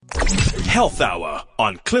Health Hour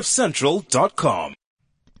on CliffCentral.com.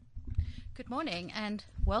 Good morning and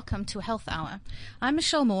welcome to Health Hour. I'm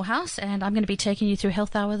Michelle Morehouse and I'm going to be taking you through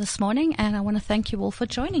Health Hour this morning, and I want to thank you all for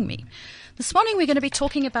joining me. This morning we're going to be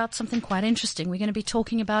talking about something quite interesting. We're going to be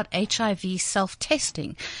talking about HIV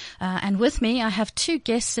self-testing. And with me I have two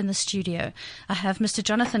guests in the studio. I have Mr.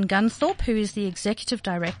 Jonathan Gunthorpe, who is the Executive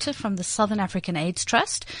Director from the Southern African AIDS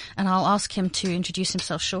Trust, and I'll ask him to introduce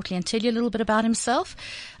himself shortly and tell you a little bit about himself.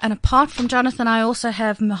 And apart from Jonathan, I also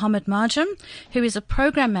have Mohammed Marjam, who is a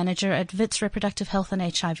Program Manager at WITS Reproductive Health and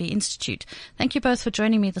HIV Institute. Thank you both for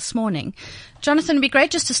joining me this morning. Jonathan, it'd be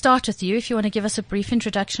great just to start with you, if you want to give us a brief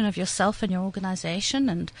introduction of yourself and your organization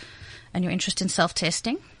and your interest in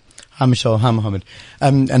self-testing. Hi, Michelle. Hi, Mohammed.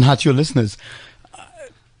 And hi to your listeners.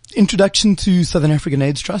 Introduction to Southern African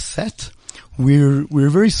AIDS Trust, SAT. We're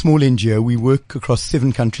a very small NGO. We work across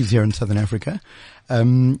 7 countries here in Southern Africa.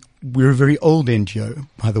 We're a very old NGO,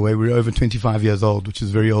 by the way. We're over 25 years old, which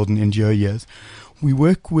is very old in NGO years. We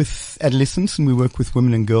work with adolescents and we work with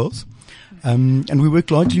women and girls. And we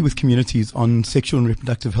work largely with communities on sexual and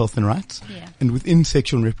reproductive health and rights. Yeah. And within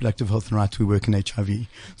sexual and reproductive health and rights, we work in HIV.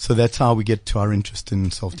 So that's how we get to our interest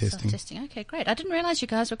in self-testing. Okay, great. I didn't realize you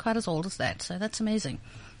guys were quite as old as that, so that's amazing.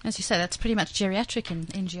 As you say, that's pretty much geriatric in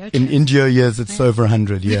NGO terms. In NGO years, it's over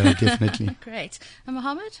 100, yeah, definitely. Great. And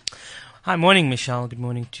Mohammed? Hi, morning, Michelle. Good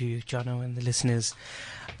morning to Jono and the listeners.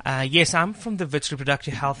 Yes, I'm from the WITS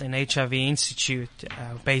Reproductive Health and HIV Institute,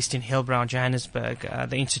 based in Hillbrow, Johannesburg.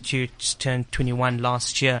 The institute turned 21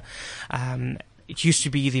 last year. It used to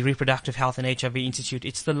be the Reproductive Health and HIV Institute.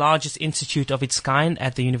 It's the largest institute of its kind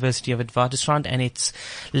at the University of Witwatersrand, and it's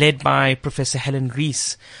led by Professor Helen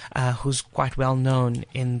Rees, who's quite well known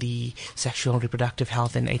in the sexual and reproductive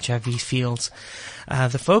health and HIV fields.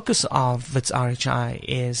 The focus of WITS RHI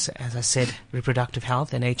is, as I said, reproductive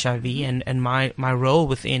health and HIV, and my role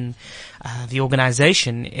within the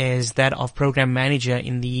organization is that of program manager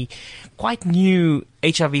in the quite new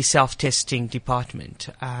HIV self-testing department,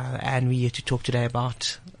 and we're here to talk today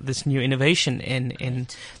about this new innovation in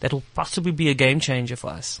that will possibly be a game changer for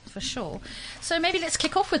us. For sure. So maybe let's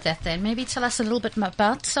kick off with that then. Maybe tell us a little bit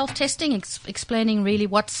about self-testing, explaining really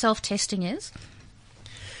what self-testing is.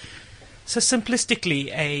 So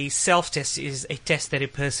simplistically, a self-test is a test that a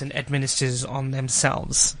person administers on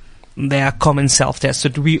themselves. There are common self-tests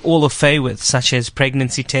that we all are familiar with, such as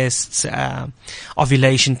pregnancy tests,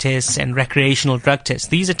 ovulation tests, and recreational drug tests.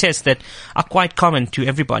 These are tests that are quite common to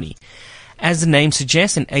everybody. As the name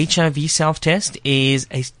suggests, an HIV self-test is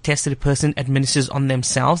a test that a person administers on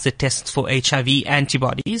themselves that tests for HIV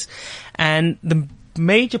antibodies. And the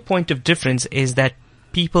major point of difference is that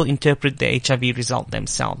people interpret the HIV result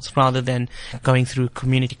themselves rather than going through a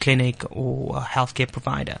community clinic or a healthcare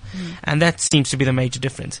provider. And that seems to be the major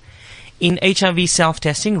difference. In HIV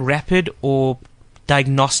self-testing, rapid or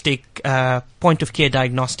diagnostic, point-of-care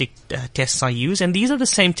diagnostic tests are used, and these are the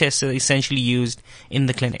same tests that are essentially used in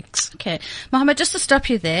the clinics. Okay. Mohammed, just to stop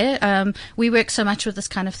you there, we work so much with this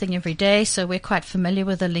kind of thing every day, so we're quite familiar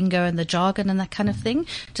with the lingo and the jargon and that kind of thing.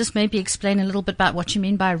 Just maybe explain a little bit about what you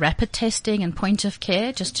mean by rapid testing and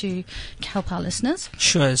point-of-care, just to help our listeners.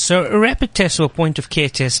 Sure. So a rapid test or point-of-care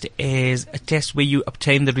test is a test where you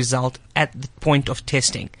obtain the result at the point of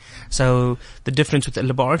testing. So the difference with a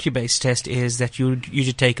laboratory-based test is that you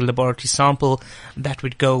usually take a laboratory sample that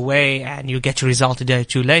would go away and you get your result a day or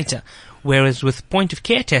two later. Whereas with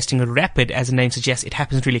point-of-care testing, or rapid, as the name suggests, it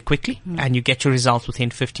happens really quickly and you get your results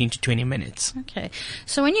within 15 to 20 minutes. Okay.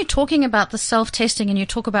 So when you're talking about the self-testing and you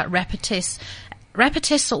talk about rapid tests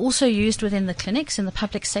are also used within the clinics in the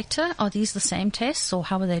public sector. Are these the same tests or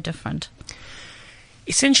how are they different?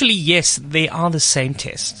 Essentially, yes, they are the same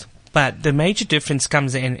tests. But the major difference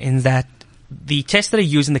comes in that the tests that are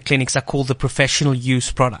used in the clinics are called the professional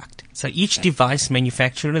use product. So each device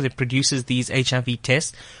manufacturer that produces these HIV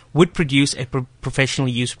tests would produce a professional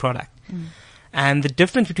use product. And the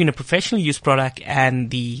difference between a professional use product and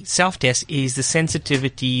the self-test is the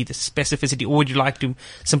sensitivity, the specificity, or would you like to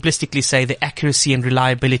simplistically say the accuracy and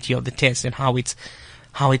reliability of the test and how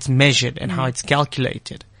it's measured and how it's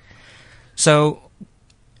calculated. So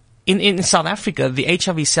in South Africa, the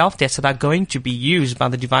HIV self-tests that are going to be used by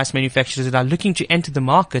the device manufacturers that are looking to enter the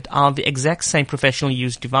market are the exact same professional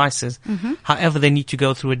use devices. However, they need to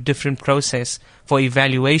go through a different process for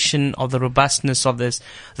evaluation of the robustness of this,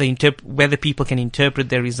 whether people can interpret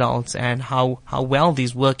their results and how well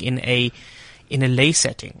these work in a lay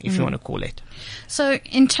setting, if you want to call it. So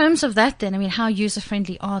in terms of that then, I mean, how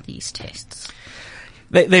user-friendly are these tests?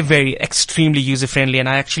 They're very extremely user friendly, and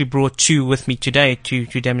I actually brought 2 with me today to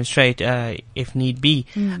demonstrate if need be.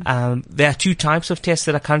 There are 2 types of tests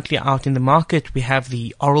that are currently out in the market. We have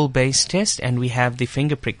the oral based test and we have the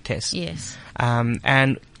finger prick test. Yes.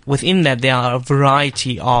 And within that there are a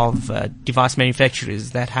variety of device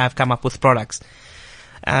manufacturers that have come up with products.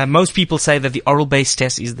 Most people say that the oral based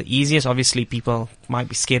test is the easiest. Obviously people might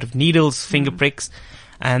be scared of needles, finger pricks.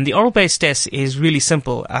 And the oral based test is really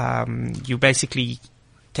simple. You basically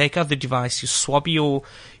take out the device, you swab your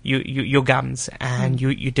gums, and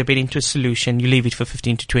you dip it into a solution. You leave it for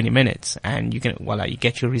 15 to 20 minutes, and you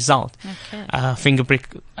get your result. Okay. Finger prick,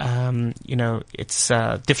 it's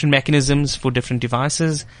different mechanisms for different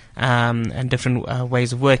devices, and different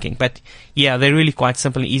ways of working. But yeah, they're really quite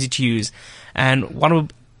simple and easy to use. And what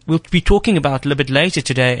we'll be talking about a little bit later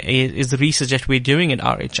today is the research that we're doing at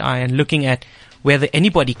RHI and looking at whether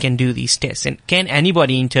anybody can do these tests and can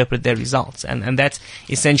anybody interpret their results. And that's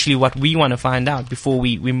essentially what we want to find out before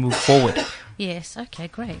we move forward. Yes, okay,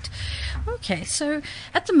 great. Okay, so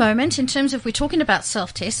at the moment, in terms of we're talking about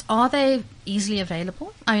self-tests, are they easily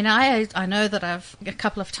available? I mean, I know that I've a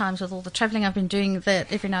couple of times with all the traveling I've been doing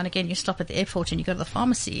that every now and again you stop at the airport and you go to the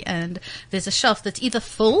pharmacy and there's a shelf that's either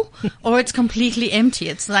full or it's completely empty.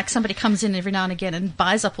 It's like somebody comes in every now and again and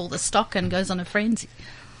buys up all the stock and goes on a frenzy.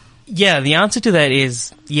 Yeah, the answer to that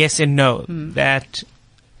is yes and no, that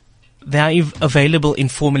they are available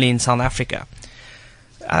informally in South Africa.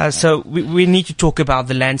 So we need to talk about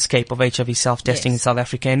the landscape of HIV self-testing in South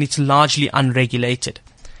Africa, and it's largely unregulated.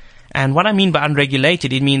 And what I mean by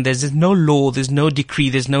unregulated, it means there's no law, there's no decree,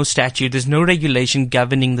 there's no statute, there's no regulation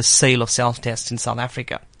governing the sale of self-tests in South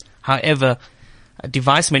Africa. However,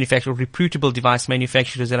 device manufacturers, reputable device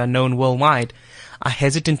manufacturers that are known worldwide, are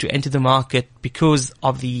hesitant to enter the market because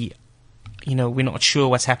of we're not sure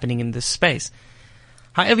what's happening in this space.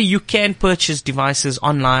 However, you can purchase devices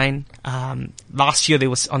online. Last year they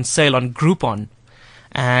was on sale on Groupon,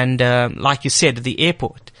 and like you said, at the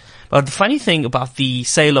airport. But the funny thing about the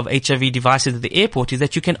sale of HIV devices at the airport is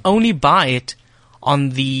that you can only buy it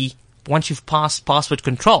once you've passed passport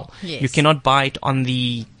control. Yes. You cannot buy it on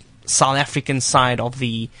the South African side of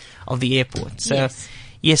the airport. So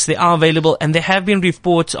yes, they are available, and there have been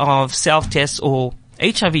reports of self-tests or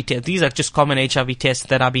HIV tests. These are just common HIV tests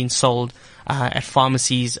that are being sold at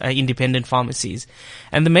pharmacies, independent pharmacies.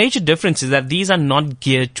 And the major difference is that these are not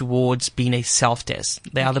geared towards being a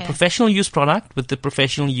self-test. They are the professional use product with the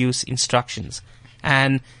professional use instructions.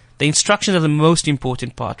 And the instructions are the most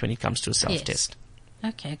important part when it comes to a self-test.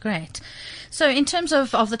 Yes. Okay, great. So in terms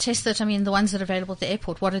of the tests the ones that are available at the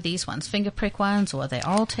airport, what are these ones? Finger prick ones, or are they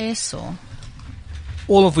oral tests, or?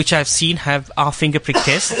 All of which I've seen are finger prick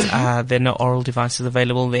tests. There are no oral devices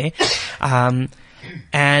available there.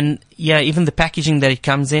 And yeah, even the packaging that it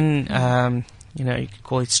comes in, you can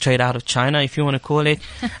call it straight out of China if you want to call it.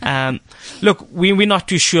 Look, we're not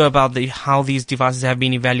too sure about how these devices have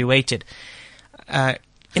been evaluated.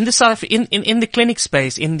 In the in the clinic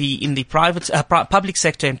space, in the private, public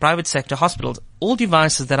sector and private sector hospitals, all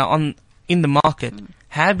devices that are in the market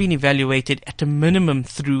have been evaluated at a minimum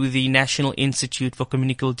through the National Institute for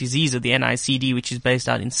Communicable Diseases, the NICD, which is based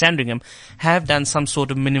out in Sandringham, have done some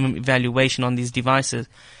sort of minimum evaluation on these devices.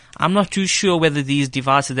 I'm not too sure whether these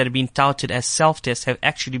devices that have been touted as self-tests have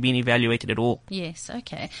actually been evaluated at all. Yes,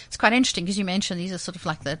 okay. It's quite interesting because you mentioned these are sort of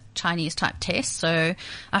like the Chinese type tests, so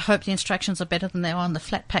I hope the instructions are better than they are on the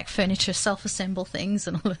flat pack furniture self-assemble things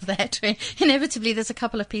and all of that, where inevitably there's a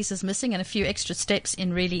couple of pieces missing and a few extra steps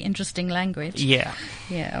in really interesting language. Yeah.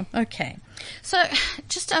 Yeah, okay. So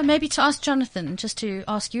just maybe to ask Jonathan, just to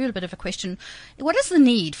ask you a bit of a question, what is the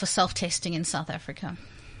need for self-testing in South Africa?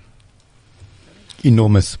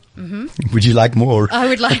 Enormous. Would you like more? I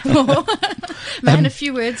would like more. Man, a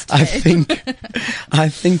few words today. I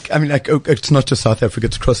think, it's not just South Africa,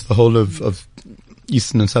 it's across the whole of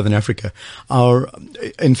Eastern and Southern Africa.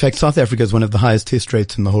 In fact, South Africa is one of the highest test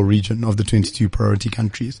rates in the whole region of the 22 priority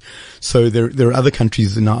countries. So there are other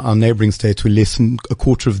countries in our neighboring states where less than a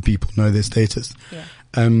quarter of the people know their status. Yeah.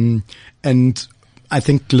 And I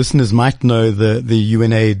think listeners might know the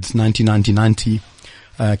UNAIDS 1990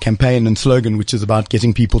 campaign and slogan, which is about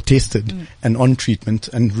getting people tested and on treatment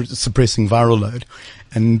and suppressing viral load.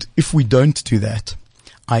 And if we don't do that,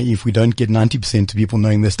 i.e. if we don't get 90% of people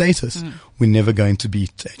knowing their status, we're never going to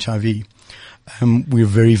beat HIV. We're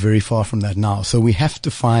very, very far from that now. So we have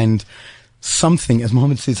to find something, as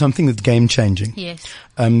Mohammed said, something that's game changing. Yes.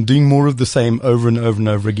 Doing more of the same over and over and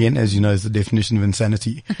over again, as you know, is the definition of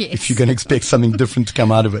insanity. Yes. If you're going to expect something different to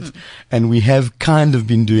come out of it. And we have kind of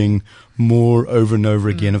been doing more over and over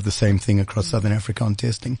again of the same thing across Southern Africa on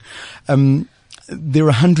testing. there are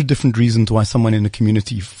 100 different reasons why someone in a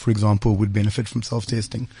community, for example, would benefit from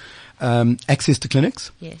self-testing. Access to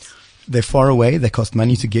clinics. Yes. They're far away. They cost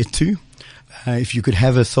money to get to. If you could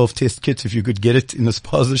have a self-test kit, if you could get it in a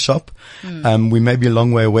spaza shop, we may be a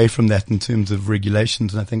long way away from that in terms of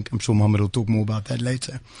regulations. And I'm sure Mohammed will talk more about that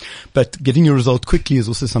later. But getting your result quickly is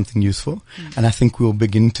also something useful. And I think we'll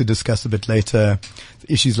begin to discuss a bit later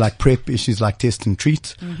issues like PrEP, issues like test and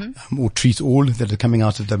treat, or treat all that are coming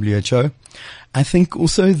out of WHO. I think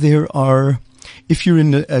also there are, if you're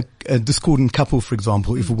in a discordant couple, for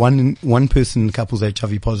example, if one person in the couple is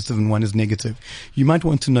HIV positive and one is negative, you might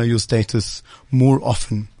want to know your status more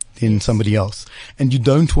often than somebody else. And you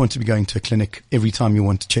don't want to be going to a clinic every time you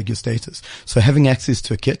want to check your status. So having access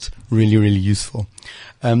to a kit, really, really useful.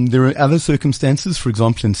 There are other circumstances, for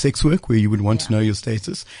example, in sex work, where you would want to know your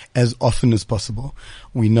status as often as possible.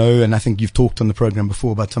 We know, and I think you've talked on the program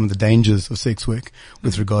before about some of the dangers of sex work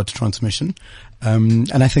with regard to transmission.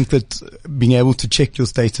 And I think that being able to check your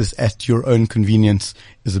status at your own convenience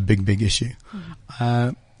is a big, big issue.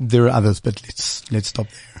 There are others, but let's stop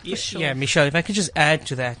there. Yeah, Michelle, if I could just add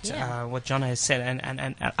to that, what John has said,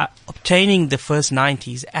 and obtaining the first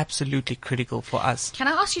 90 is absolutely critical for us. Can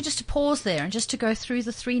I ask you just to pause there and just to go through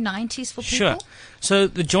the 3 90s for people? Sure. So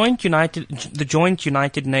the Joint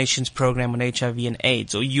United Nations Program on HIV and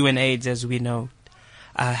AIDS, or UNAIDS as we know,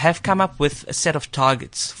 have come up with a set of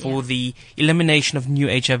targets for the elimination of new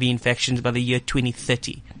HIV infections by the year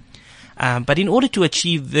 2030. But in order to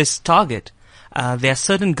achieve this target, there are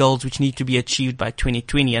certain goals which need to be achieved by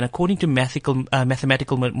 2020, and according to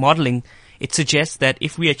mathematical modeling, it suggests that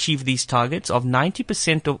if we achieve these targets of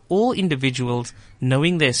 90% of all individuals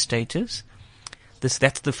knowing their status,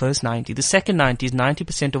 that's the first 90. The second 90 is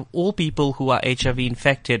 90% of all people who are HIV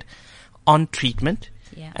infected on treatment.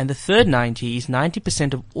 Yeah. And the third 90 is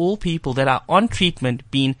 90% of all people that are on treatment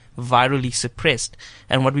being virally suppressed.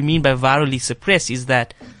 And what we mean by virally suppressed is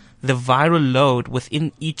that the viral load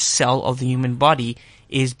within each cell of the human body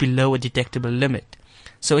is below a detectable limit.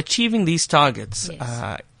 So achieving these targets,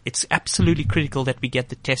 it's absolutely critical that we get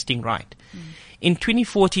the testing right. In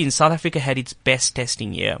 2014, South Africa had its best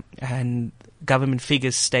testing year, and government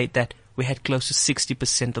figures state that we had close to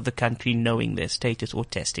 60% of the country knowing their status or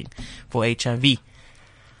testing for HIV.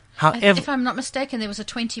 However, if I'm not mistaken, there was a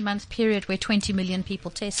 20-month period where 20 million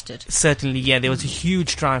people tested. Certainly, yeah, there was a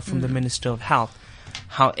huge drive from the Minister of Health.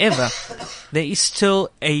 However, there is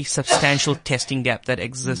still a substantial testing gap that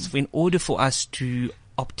exists in order for us to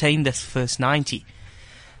obtain this first 90.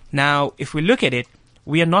 Now, if we look at it,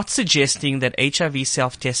 we are not suggesting that HIV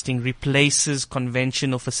self-testing replaces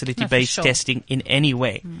conventional facility-based testing in any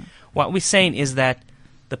way. What we're saying is that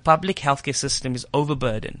the public healthcare system is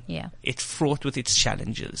overburdened. Yeah. It's fraught with its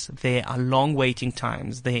challenges. There are long waiting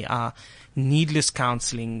times. There are needless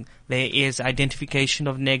counseling. There is identification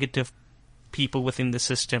of negative people within the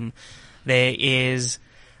system. There is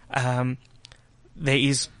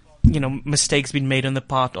mistakes being made on the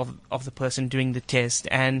part of the person doing the test,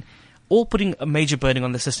 and all putting a major burden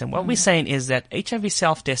on the system. What we're saying is that HIV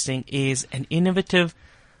self-testing is an innovative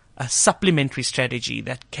supplementary strategy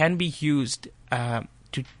that can be used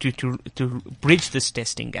to bridge this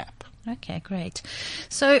testing gap. Okay, great.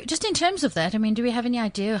 So just in terms of that, I mean, do we have any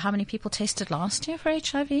idea how many people tested last year for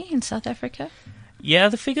HIV in South Africa? Yeah,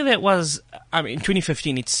 the figure that was, in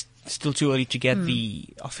 2015, it's still too early to get the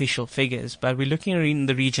official figures, but we're looking in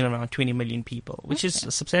the region around 20 million people, which is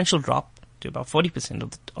a substantial drop to about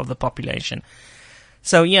 40% of the population.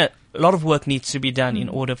 So, yeah, a lot of work needs to be done in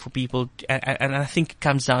order for people, and I think it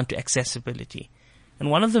comes down to accessibility.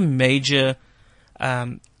 And one of the major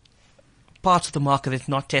parts of the market that's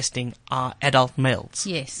not testing are adult males.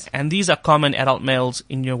 Yes. And these are common adult males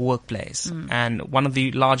in your workplace. And one of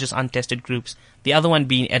the largest untested groups, the other one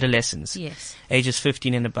being adolescents, ages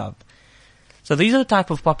 15 and above. So these are the type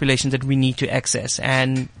of populations that we need to access.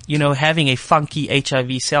 And, having a funky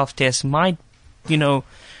HIV self-test might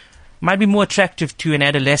be more attractive to an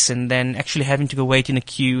adolescent than actually having to go wait in a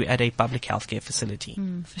queue at a public healthcare facility.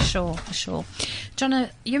 For sure. Jonna,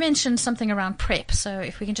 you mentioned something around PrEP, so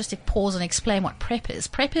if we can just pause and explain what PrEP is.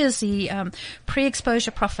 PrEP is the pre-exposure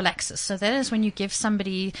prophylaxis. So that is when you give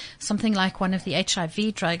somebody something like one of the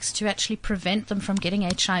HIV drugs to actually prevent them from getting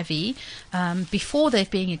HIV before they're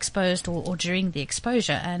being exposed or during the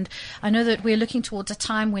exposure. And I know that we're looking towards a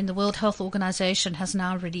time when the World Health Organization has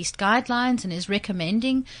now released guidelines and is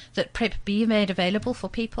recommending that PrEP be made available for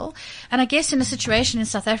people. And I guess in a situation in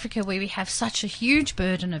South Africa where we have such a huge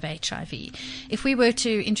burden of HIV, if we were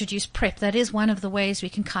to introduce PrEP, that is one of the ways we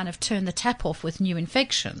can kind of turn the tap off with new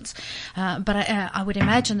infections. But I would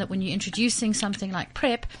imagine that when you're introducing something like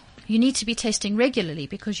PrEP, you need to be testing regularly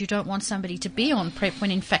because you don't want somebody to be on PrEP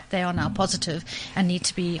when in fact they are now positive and need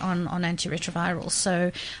to be on antiretrovirals.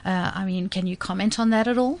 So, can you comment on that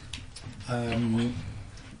at all?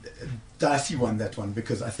 Dicey one, that one,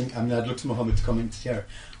 because I'd look to Mohammed's comment here.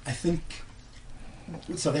 I think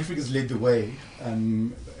South Africa's led the way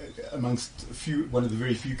amongst one of the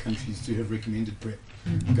very few countries to have recommended PrEP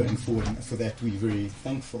going forward, and for that we're very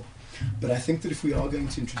thankful. But I think that if we are going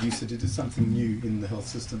to introduce it, it is something new in the health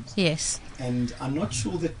systems. Yes. And I'm not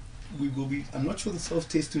sure that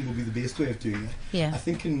self-testing will be the best way of doing it. Yeah. I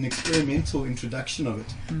think an experimental introduction of it,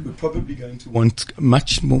 we're probably going to want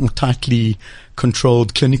much more tightly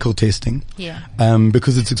controlled clinical testing. Yeah.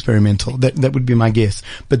 Because it's experimental. That would be my guess.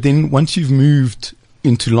 But then once you've moved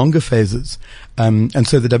into longer phases, and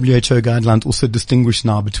so the WHO guidelines also distinguish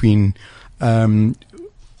now between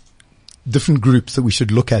different groups that we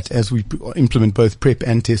should look at as we implement both PrEP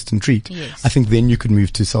and test and treat. Yes. I think then you could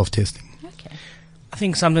move to self-testing. Okay. I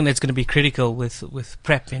think something that's going to be critical with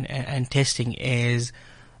PrEP and testing is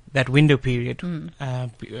that window period and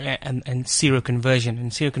seroconversion.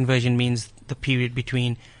 And seroconversion means the period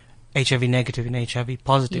between HIV negative and HIV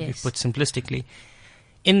positive, Yes. if put simplistically.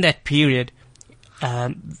 In that period,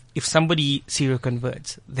 if somebody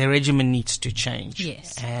seroconverts, their regimen needs to change.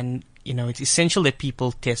 Yes. And it's essential that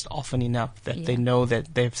people test often enough that they know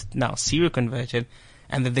that they've now seroconverted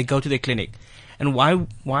and that they go to their clinic. And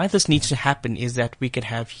why this needs to happen is that we could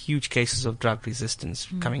have huge cases of drug resistance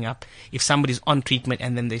coming up if somebody's on treatment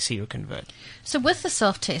and then they seroconvert. So with the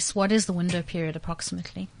self-test, what is the window period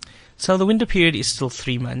approximately? So the window period is still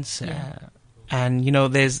 3 months. And,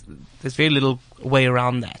 there's very little way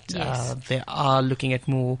around that. Yes. They are looking at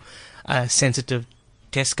more sensitive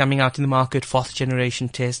tests coming out in the market, 4th generation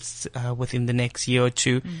tests within the next year or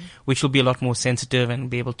two, which will be a lot more sensitive and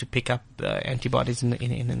be able to pick up antibodies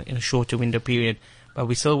in a shorter window period. But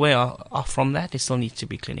we still way off from that. It still needs to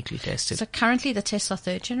be clinically tested. So currently the tests are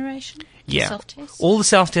 3rd generation? Yeah. Self-tests? All the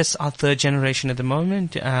self-tests are 3rd generation at the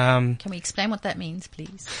moment. Can we explain what that means,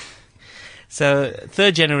 please? So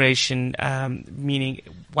 3rd generation, meaning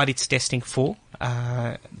what it's testing for,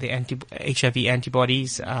 the HIV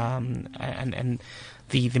antibodies, and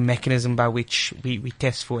the mechanism by which we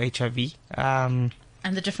test for HIV. And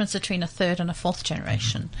the difference between a 3rd and a 4th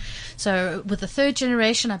generation. So with the 3rd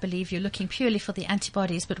generation, I believe you're looking purely for the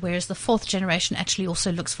antibodies, but whereas the 4th generation actually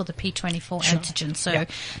also looks for the P24 antigen, so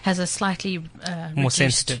has a slightly more reduced,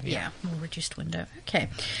 sensitive, more reduced window. Okay.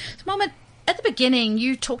 So, Mohammed, at the beginning,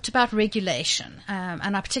 you talked about regulation,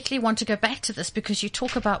 and I particularly want to go back to this because you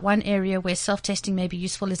talk about one area where self-testing may be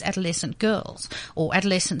useful is adolescent girls or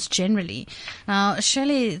adolescents generally. Now,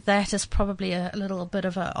 surely that is probably a little bit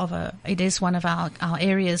it is one of our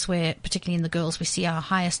areas where, particularly in the girls, we see our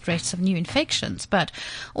highest rates of new infections, but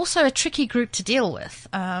also a tricky group to deal with,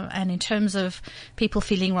 and in terms of people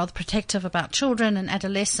feeling rather protective about children and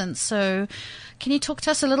adolescents. So can you talk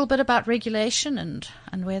to us a little bit about regulation and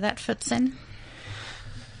where that fits in?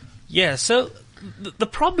 Yeah, so the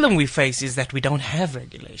problem we face is that we don't have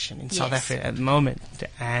regulation in South Africa at the moment.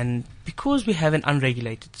 And because we have an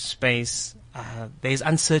unregulated space, there's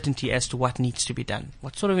uncertainty as to what needs to be done.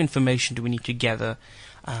 What sort of information do we need to gather?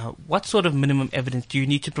 What sort of minimum evidence do you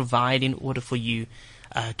need to provide in order for you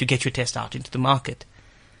to get your test out into the market?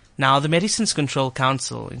 Now, the Medicines Control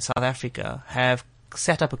Council in South Africa have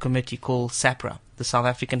set up a committee called SAHPRA, the South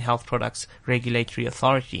African Health Products Regulatory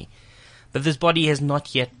Authority. But this body has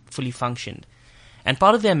not yet fully functioned. And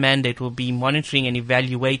part of their mandate will be monitoring and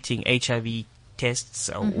evaluating HIV tests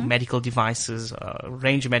or medical devices, a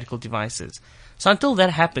range of medical devices. So until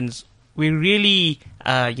that happens, we're really,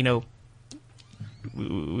 we're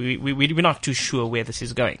not too sure where this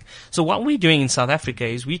is going. So what we're doing in South Africa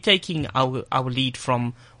is we're taking our lead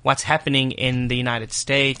from what's happening in the United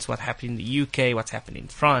States, what's happening in the UK, what's happening in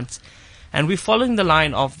France, and we're following the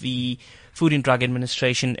line of the Food and Drug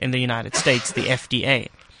Administration in the United States, the FDA.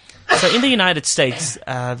 So in the United States,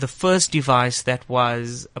 the first device that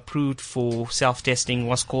was approved for self-testing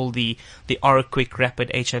was called the OraQuick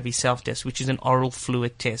Rapid HIV Self-Test, which is an oral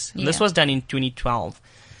fluid test. Yeah. This was done in 2012.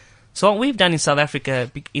 So what we've done in South Africa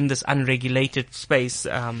in this unregulated space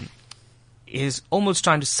is almost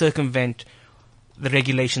trying to circumvent the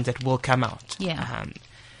regulations that will come out. Yeah.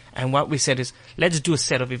 And what we said is, let's do a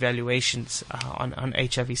set of evaluations on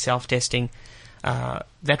HIV self-testing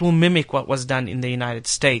that will mimic what was done in the United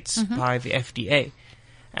States by the FDA,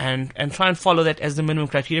 and try and follow that as the minimum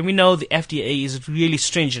criteria. We know the FDA is really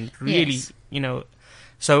stringent, really,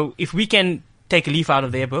 so if we can take a leaf out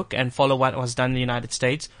of their book and follow what was done in the United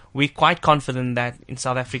States, we're quite confident that in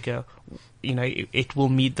South Africa, it will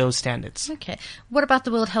meet those standards. Okay. What about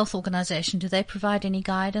the World Health Organization? Do they provide any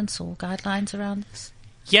guidance or guidelines around this?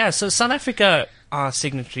 Yeah, so South Africa are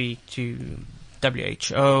signatory to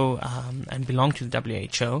WHO and belong to the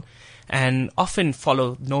WHO, and often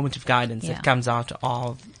follow normative guidance that comes out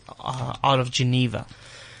of Geneva.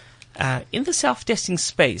 In the self-testing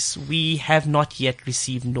space, we have not yet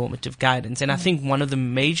received normative guidance, and I think one of the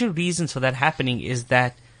major reasons for that happening is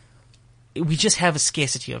that we just have a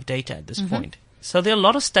scarcity of data at this point. So there are a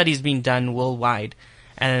lot of studies being done worldwide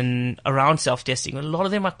and around self-testing. A lot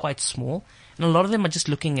of them are quite small, and a lot of them are just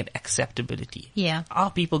looking at acceptability. Yeah.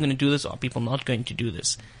 Are people going to do this, or are people not going to do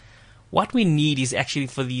this? What we need is actually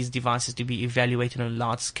for these devices to be evaluated on a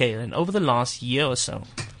large scale. And over the last year or so,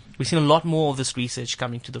 we've seen a lot more of this research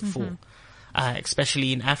coming to the fore,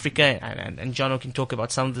 especially in Africa. And Jono can talk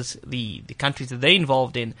about some of the countries that they're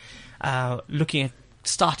involved in, looking at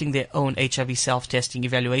starting their own HIV self-testing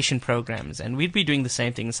evaluation programs. And we'd be doing the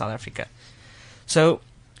same thing in South Africa. So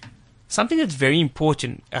something that's very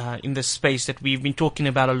important in this space that we've been talking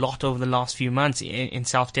about a lot over the last few months in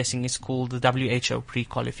self-testing is called the WHO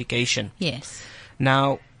pre-qualification. Yes.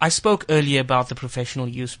 Now, I spoke earlier about the professional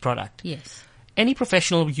use product. Yes. Any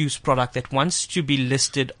professional use product that wants to be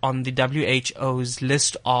listed on the WHO's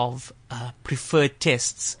list of preferred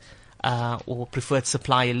tests or preferred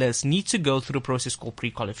supplier list needs to go through a process called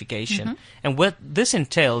pre-qualification. And what this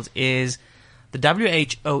entails is the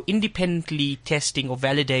WHO independently testing or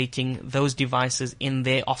validating those devices in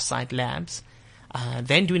their off-site labs,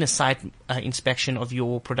 then doing a site inspection of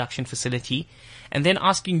your production facility, and then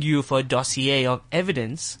asking you for a dossier of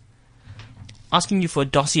evidence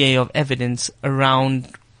around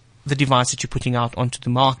the device that you're putting out onto the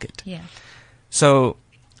market. Yeah. So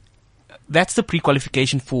that's the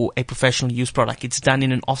pre-qualification for a professional use product. It's done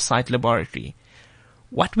in an off-site laboratory.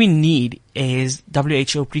 What we need is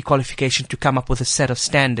WHO pre-qualification to come up with a set of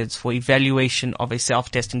standards for evaluation of a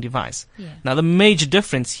self-testing device. Yeah. Now, the major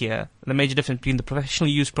difference between the professional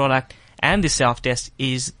use product and the self-test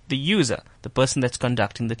is the user, the person that's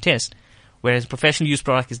conducting the test. Whereas professional use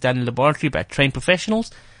product is done in a laboratory by trained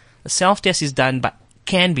professionals, the self-test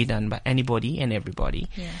can be done by anybody and everybody.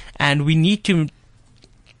 Yeah. And we need to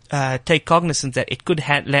take cognizance that it could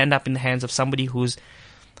land up in the hands of somebody who's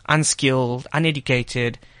unskilled,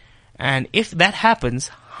 uneducated, and if that happens,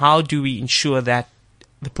 how do we ensure that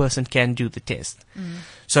the person can do the test?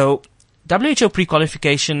 So WHO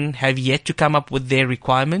pre-qualification have yet to come up with their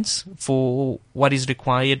requirements for what is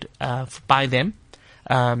required by them.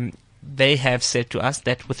 They have said to us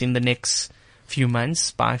that within the next few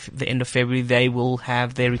months, by the end of February, they will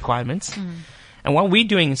have their requirements. And what we're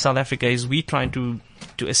doing in South Africa is we're trying to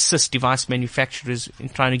assist device manufacturers in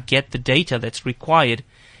trying to get the data that's required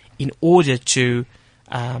in order to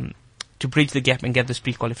bridge the gap and get this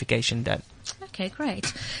pre-qualification done. Okay,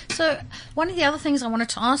 great. So one of the other things I wanted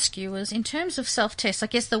to ask you was, in terms of self-test, I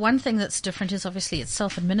guess the one thing that's different is obviously it's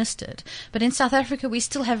self-administered. But in South Africa, we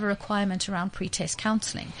still have a requirement around pre-test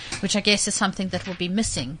counselling, which I guess is something that will be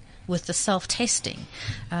missing with the self-testing.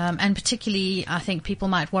 And particularly, I think people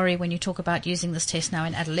might worry when you talk about using this test now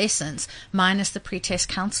in adolescents, minus the pre-test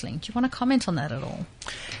counselling. Do you want to comment on that at all?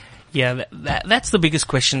 Yeah, that's the biggest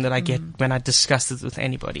question that I get when I discuss this with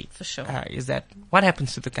anybody. For sure. Is that what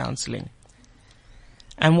happens to the counselling?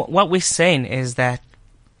 And what we're saying is that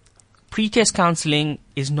pre-test counselling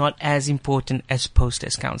is not as important as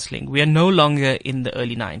post-test counselling. We are no longer in the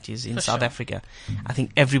early 90s in South Africa. I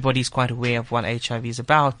think everybody's quite aware of what HIV is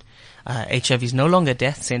about. HIV is no longer a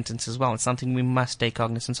death sentence as well. It's something we must take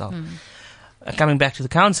cognizance of. Coming back to the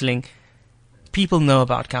counselling, people know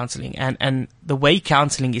about counselling, and the way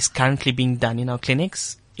counselling is currently being done in our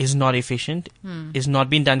clinics is not efficient, is not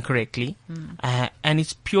being done correctly, and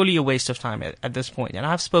it's purely a waste of time at this point. And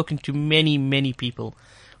I've spoken to many, many people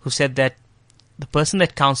who said that the person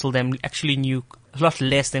that counseled them actually knew a lot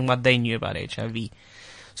less than what they knew about HIV.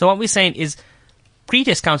 So what we're saying is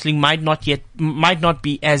pre-test counselling might not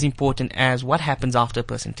be as important as what happens after a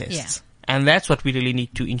person tests. Yeah. And that's what we really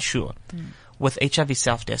need to ensure with HIV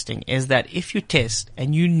self-testing, is that if you test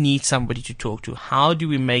and you need somebody to talk to, how do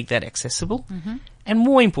we make that accessible? And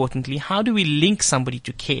more importantly, how do we link somebody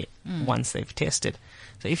to care once they've tested?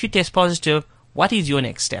 So if you test positive, what is your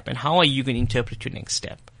next step, and how are you going to interpret your next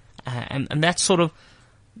step? And that's sort of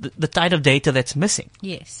the type of data that's missing.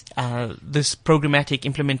 Yes. This programmatic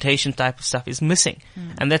implementation type of stuff is missing.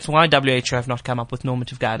 And that's why WHO have not come up with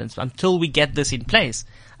normative guidance. Until we get this in place,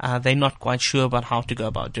 they're not quite sure about how to go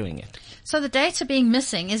about doing it. So the data being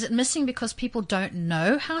missing, is it missing because people don't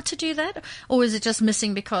know how to do that? Or is it just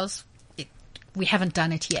missing because we haven't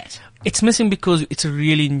done it yet? It's missing because it's a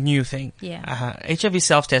really new thing. Yeah. HIV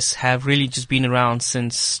self-tests have really just been around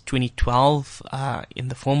since 2012 in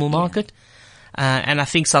the formal market. And I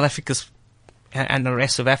think South Africa's and the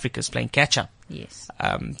rest of Africa is playing catch-up. Yes.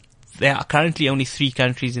 There are currently only 3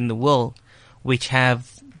 countries in the world which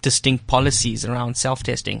have distinct policies around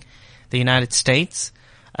self-testing. The United States,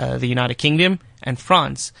 the United Kingdom, and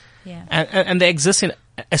France. Yeah. And there exists an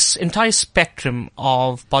entire spectrum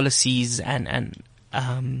of policies and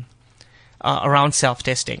around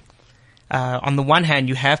self-testing. On the one hand,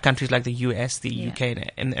 you have countries like the US, the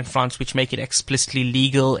UK, and France, which make it explicitly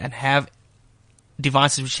legal and have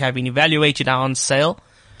devices which have been evaluated are on sale.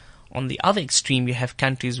 On the other extreme, you have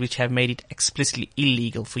countries which have made it explicitly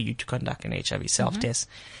illegal for you to conduct an HIV self-test.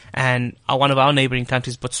 And one of our neighboring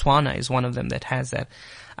countries, Botswana, is one of them that has that.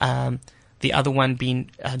 The other one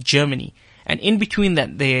being Germany. And in between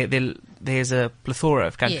that, there's a plethora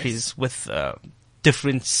of countries with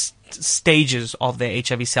different stages of their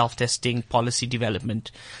HIV self-testing policy development,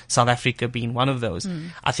 South Africa being one of those.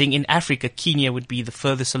 I think in Africa, Kenya would be the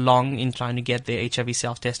furthest along in trying to get their HIV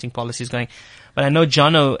self-testing policies going. But I know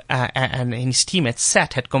Jono and his team at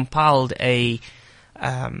SAT had compiled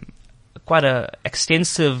quite a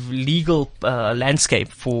extensive legal landscape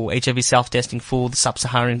for HIV self-testing for the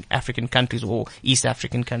sub-Saharan African countries or East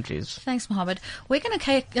African countries. Thanks, Mohammed. We're going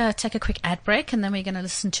to take a quick ad break, and then we're going to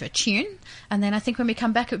listen to a tune. And then I think when we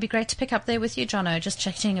come back, it would be great to pick up there with you, Jono, just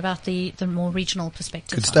chatting about the more regional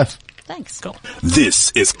perspective. Good stuff. Thanks. Cool.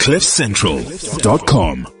 This is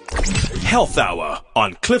CliffCentral.com. Health Hour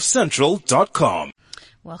on CliffCentral.com.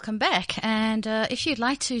 Welcome back. And if you'd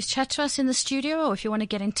like to chat to us in the studio or if you want to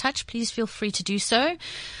get in touch, please feel free to do so.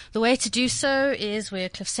 The way to do so is we're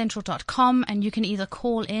cliffcentral.com, and you can either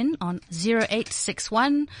call in on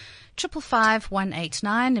 0861 555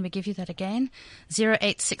 189. Let me give you that again.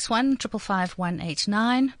 0861 555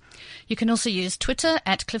 189. You can also use Twitter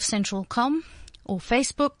at cliffcentral.com. or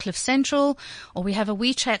Facebook, Cliff Central, or we have a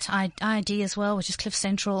WeChat ID as well, which is Cliff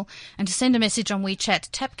Central. And to send a message on WeChat,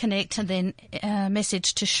 tap connect and then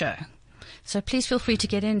message to show. So please feel free to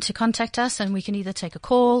get in to contact us, and we can either take a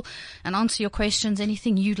call and answer your questions,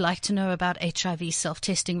 anything you'd like to know about HIV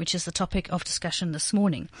self-testing, which is the topic of discussion this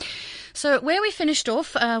morning. So where we finished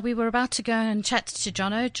off, we were about to go and chat to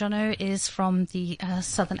Jono. Jono is from the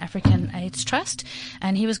Southern African AIDS Trust,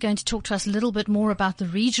 and he was going to talk to us a little bit more about the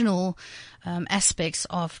regional aspects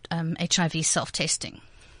of HIV self-testing.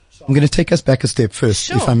 I'm going to take us back a step first,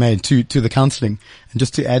 Sure. if I may, to the counselling, and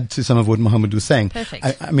just to add to some of what Mohammed was saying. Perfect.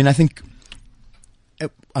 I mean, I think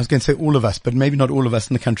I was going to say all of us, but maybe not all of us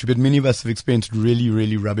in the country, but many of us have experienced really,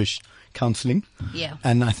 really rubbish counselling. Yeah.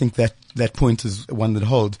 And I think that point is one that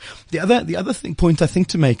holds. The other point I think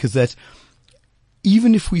to make is that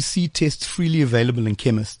even if we see tests freely available in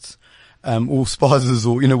chemists, or spazas,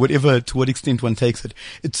 or, whatever, to what extent one takes it,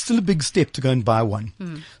 it's still a big step to go and buy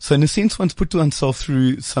one. So in a sense, one's put oneself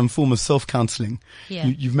through some form of self-counseling. Yeah.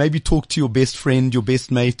 You've maybe talked to your best friend, your best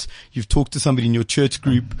mate, you've talked to somebody in your church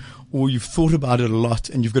group, or you've thought about it a lot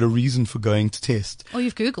and you've got a reason for going to test. Or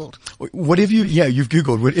you've Googled. Whatever you've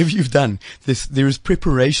Googled, whatever you've done, there is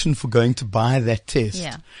preparation for going to buy that test.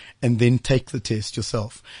 Yeah. And then take the test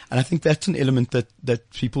yourself. And I think that's an element that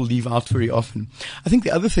people leave out very often. I think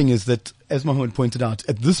the other thing is that, as Mohammed pointed out,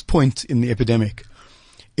 at this point in the epidemic,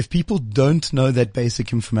 if people don't know that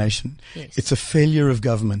basic information, Yes. it's a failure of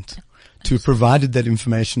government to have provided that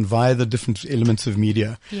information via the different elements of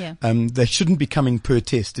media. Yeah. They shouldn't be coming per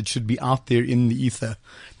test. It should be out there in the ether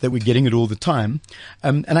that we're getting it all the time.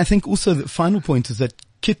 And I think also the final point is that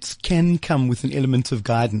kits can come with an element of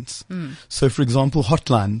guidance. So, for example,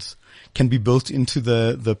 hotlines can be built into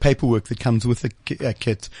the paperwork that comes with a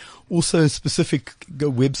kit. Also, specific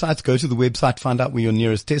websites, go to the website, find out where your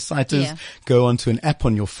nearest test site is. Yeah. Go onto an app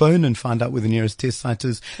on your phone and find out where the nearest test site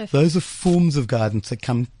is. Perfect. Those are forms of guidance that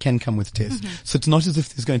can come with tests. So it's not as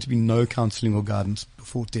if there's going to be no counselling or guidance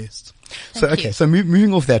before tests. Thank you. So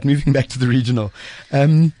moving off that, moving back to the regional.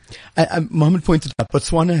 Mohammed pointed out,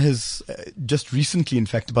 Botswana has just recently, in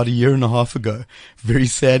fact, about a year and a half ago, very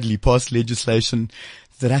sadly passed legislation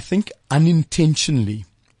that I think unintentionally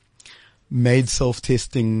made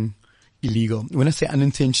self-testing illegal. When I say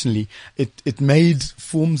unintentionally, it made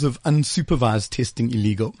forms of unsupervised testing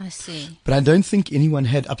illegal. I see. But I don't think anyone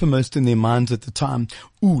had uppermost in their minds at the time,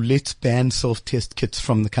 let's ban self-test kits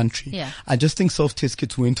from the country. Yeah. I just think self-test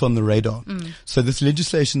kits went on the radar. So this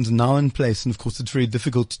legislation is now in place, and of course it's very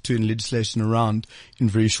difficult to turn legislation around in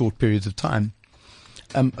very short periods of time.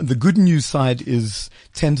 The good news side is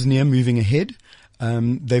Tanzania moving ahead.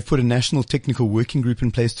 They've put a national technical working group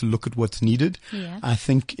in place to look at what's needed. Yeah. I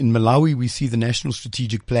think in Malawi, we see the National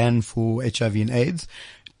Strategic Plan for HIV and AIDS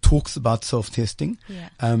talks about self-testing. Yeah.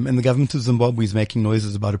 And the government of Zimbabwe is making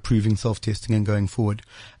noises about approving self-testing and going forward.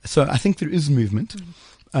 So I think there is movement.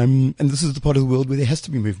 And this is the part of the world where there has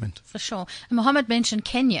to be movement. For sure. And Mohammed mentioned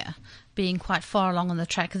Kenya being quite far along on the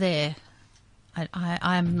track there.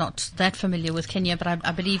 I'm not that familiar with Kenya, but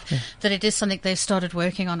I believe that it is something they've started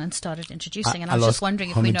working on and started introducing. And I was just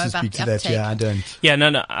wondering if we know about the uptake. Yeah, I don't. Yeah,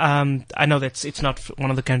 no. I know that it's not one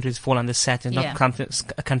of the countries fall under SAT. It's not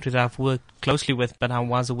a country that I've worked closely with, but I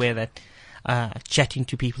was aware that chatting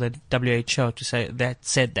to people at WHO said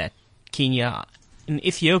that Kenya and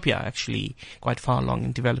Ethiopia are actually quite far along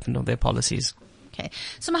in development of their policies. Okay.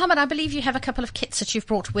 So, Mohammed, I believe you have a couple of kits that you've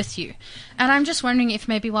brought with you. And I'm just wondering if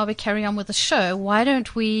maybe while we carry on with the show, why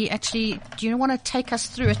don't we actually, do you want to take us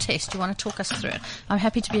through a test? Do you want to talk us through it? I'm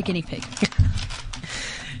happy to be a guinea pig.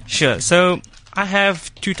 Sure. So, I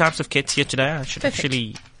have two types of kits here today. I should Perfect.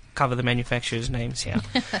 actually cover the manufacturers' names here.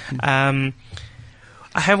 I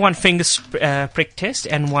have one finger prick test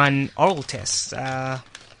and one oral test.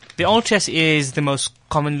 The oral test is the most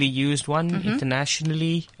commonly used one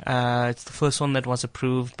internationally. It's the first one that was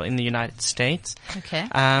approved in the United States. Okay.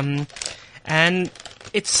 And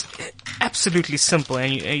it's absolutely simple,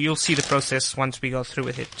 and you'll see the process once we go through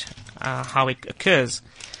with it, how it occurs.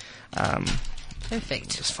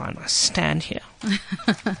 Perfect. Just find my stand here.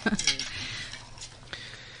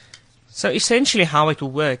 So essentially how it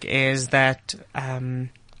will work is that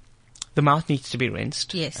the mouth needs to be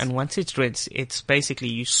rinsed. Yes. And once it's rinsed, it's basically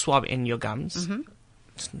you swab in your gums.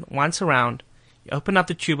 Once around, you open up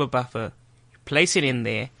the tube of buffer, you place it in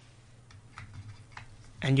there,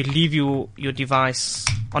 and you leave your device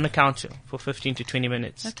on the counter for 15 to 20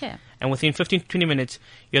 minutes. Okay. And within 15 to 20 minutes,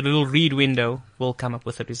 your little read window will come up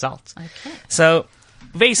with the results. Okay. So,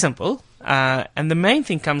 very simple. And the main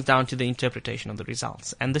thing comes down to the interpretation of the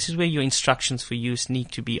results. And this is where your instructions for use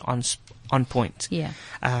need to be on point. Yeah.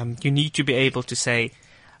 You need to be able to say,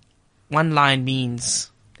 one line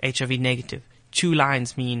means HIV negative, 2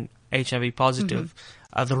 lines mean HIV positive.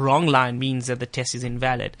 The wrong line means that the test is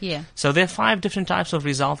invalid. Yeah. So there are 5 different types of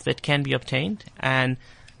results that can be obtained, and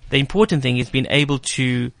the important thing is being able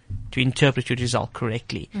to interpret your result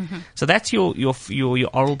correctly. So that's your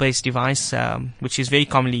oral-based device, which is very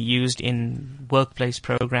commonly used in workplace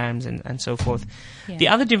programs and so forth. Yeah. The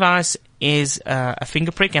other device is a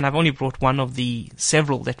finger prick, and I've only brought one of the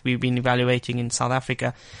several that we've been evaluating in South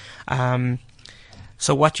Africa.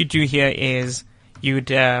 So what you do here is you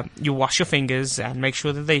wash your fingers and make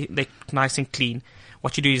sure that they're nice and clean.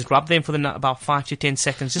 What you do is rub them for about 5 to 10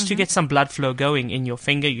 seconds just to get some blood flow going in your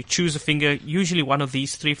finger. You choose a finger, usually one of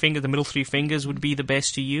these 3 fingers, the middle 3 fingers would be the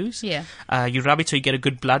best to use. Yeah. You rub it so you get a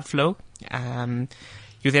good blood flow.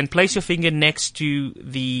 You then place your finger next to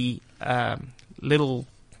the little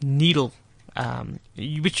needle,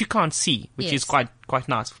 which you can't see, which is quite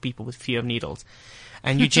nice for people with fear of needles.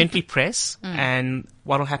 And you gently press, and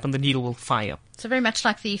what will happen, the needle will fire. So very much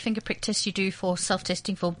like the finger prick test you do for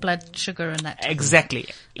self-testing for blood sugar and that. Exactly.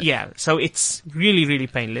 Yeah. So it's really, really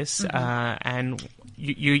painless. And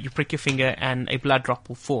you prick your finger and a blood drop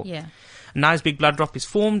will form. Yeah. A nice big blood drop is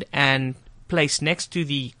formed and placed next to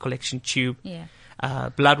the collection tube. Yeah.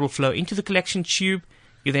 Blood will flow into the collection tube.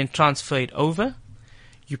 You then transfer it over.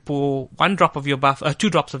 You pour 2 drops of your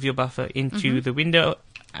buffer into the window,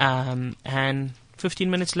 and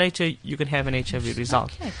 15 minutes later, you can have an HIV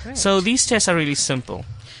result. Okay, great. So these tests are really simple.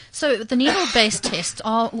 So the needle-based tests,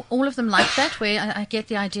 are all of them like that, where I get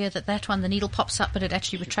the idea that one, the needle pops up, but it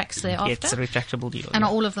actually retracts thereafter? It's a retractable needle. And yeah.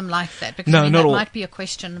 are all of them like that? Because No, that not all. might be a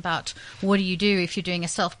question about what do you do if you're doing a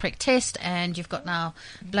self-prick test and you've got now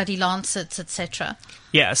bloody lancets, etc.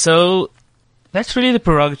 Yeah, so that's really the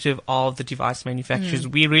prerogative of the device manufacturers.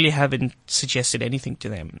 We really haven't suggested anything to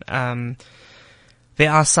them. There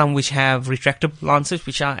are some which have retractable lancets,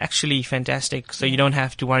 which are actually fantastic, so you don't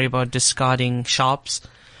have to worry about discarding sharps.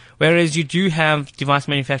 Whereas you do have device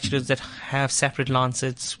manufacturers that have separate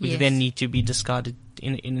lancets, which then need to be discarded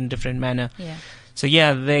in a different manner. Yeah. So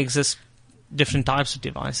yeah, there exist different types of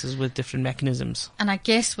devices with different mechanisms. And I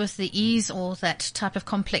guess with the ease or that type of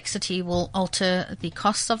complexity will alter the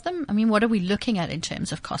costs of them. I mean, what are we looking at in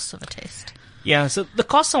terms of costs of a test? Yeah, so the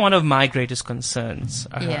costs are one of my greatest concerns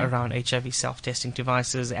around HIV self-testing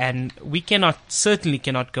devices, and we certainly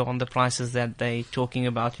cannot go on the prices that they're talking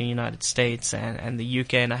about in the United States and the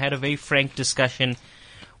UK. And I had a very frank discussion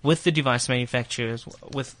with the device manufacturers,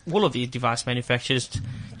 with all of the device manufacturers, to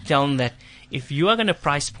tell them that if you are going to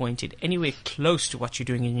price point it anywhere close to what you're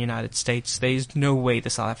doing in the United States, there is no way the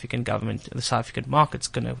South African government, the South African market's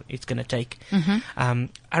gonna take. I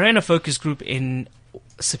ran a focus group in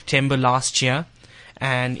September last year,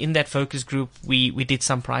 and in that focus group, we did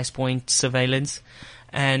some price point surveillance.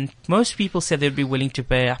 And most people said they'd be willing to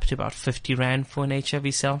pay up to about 50 Rand for an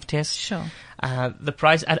HIV self-test. Sure. The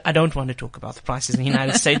price, I don't want to talk about the prices in the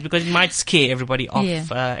United States because it might scare everybody off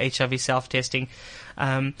HIV self-testing.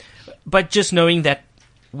 But just knowing that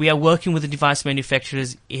we are working with the device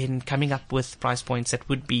manufacturers in coming up with price points that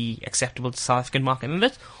would be acceptable to the South African market. And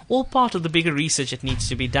that's all part of the bigger research that needs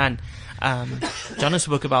to be done. John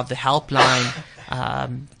spoke about the helpline.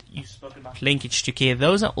 You spoke about linkage to care.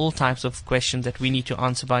 Those are all types of questions that we need to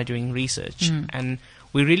answer by doing research. And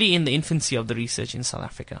we're really in the infancy of the research in South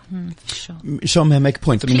Africa. Sure. Sean, may I make a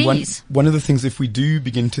point? I mean, Please. one of the things, if we do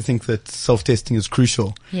begin to think that self-testing is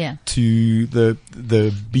crucial to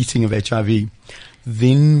the beating of HIV,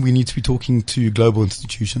 then we need to be talking to global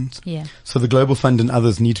institutions. Yeah. So the Global Fund and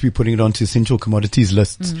others need to be putting it onto essential commodities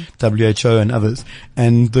lists, WHO and others,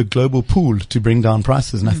 and the global pool to bring down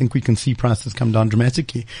prices. And I think we can see prices come down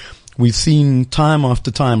dramatically. We've seen time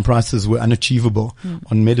after time prices were unachievable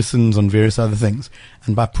on medicines, on various other things.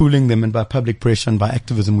 And by pooling them and by public pressure and by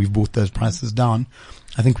activism, we've brought those prices down.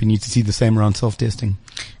 I think we need to see the same around self-testing.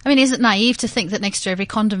 I mean, is it naive to think that next to every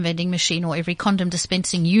condom vending machine or every condom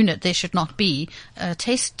dispensing unit, there should not be a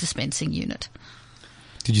test dispensing unit?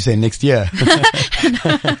 Did you say next year?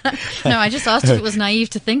 No, I just asked if it was naive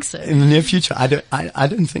to think so. In the near future, I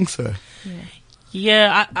don't think so.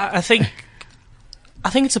 Yeah, I think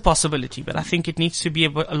it's a possibility, but I think it needs to be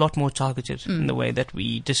a lot more targeted in the way that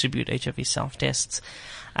we distribute HIV self-tests.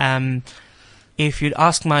 If you'd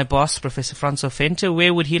ask my boss, Professor Francois Venter,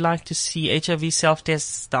 where would he like to see HIV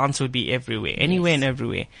self-tests, the answer would be everywhere, anywhere and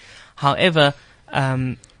everywhere. However,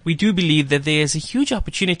 we do believe that there's a huge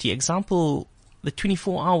opportunity. Example, the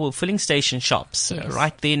 24-hour filling station shops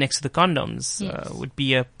right there next to the condoms would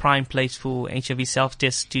be a prime place for HIV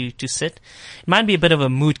self-tests to sit. It might be a bit of a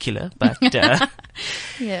mood killer, but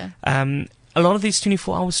a lot of these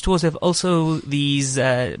 24-hour stores have also these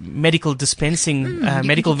medical dispensing,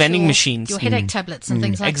 medical vending machines. Your headache tablets and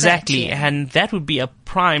things like exactly, that. and that would be a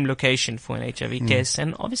prime location for an HIV test.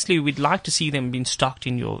 And obviously, we'd like to see them being stocked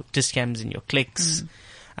in your Dis-Chams, in your Clicks.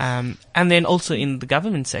 And then also in the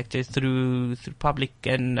government sector through public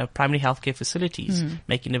and primary healthcare facilities,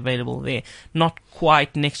 making available there. Not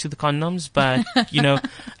quite next to the condoms, but,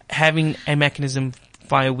 having a mechanism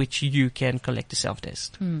via which you can collect a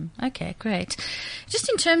self-test. Okay, great. Just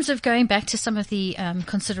in terms of going back to some of the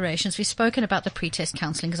considerations, we've spoken about the pre-test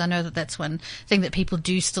counselling, because I know that that's one thing that people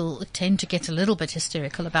do still tend to get a little bit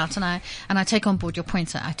hysterical about, and I take on board your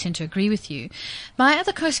points. I tend to agree with you. My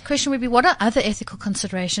other question would be, what are other ethical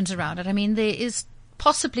considerations around it? I mean, there is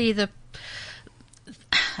possibly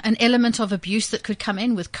an element of abuse that could come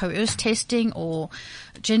in with coerced testing or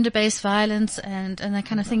gender-based violence and that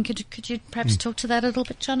kind of thing. Could you perhaps talk to that a little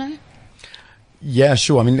bit, Jono? Yeah,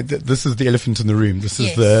 sure. I mean, this is the elephant in the room. This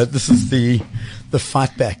is the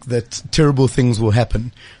fight back that terrible things will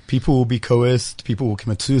happen. People will be coerced. People will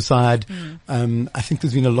commit suicide. I think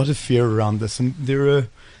there's been a lot of fear around this, and there are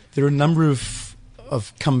a number of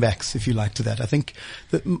comebacks, if you like, to that. I think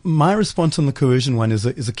that my response on the coercion one is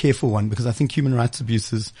a careful one, because I think human rights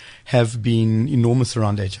abuses have been enormous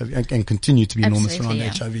around HIV and continue to be enormous around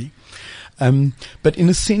HIV. But in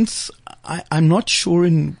a sense, I'm not sure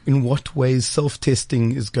in what ways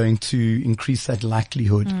self-testing is going to increase that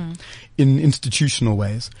likelihood in institutional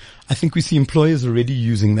ways. I think we see employers already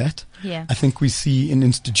using that. Yeah. I think we see in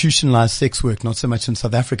institutionalized sex work, not so much in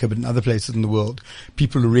South Africa, but in other places in the world,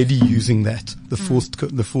 people already using that, the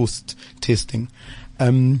forced testing.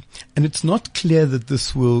 And it's not clear that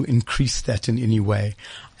this will increase that in any way.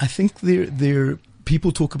 I think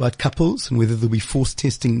people talk about couples and whether there'll be forced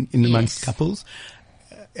testing in amongst couples.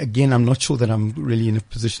 Again, I'm not sure that I'm really in a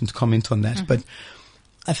position to comment on that, but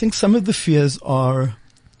I think some of the fears are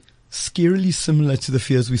scarily similar to the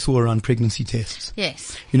fears we saw around pregnancy tests.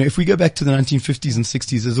 Yes. If we go back to the 1950s and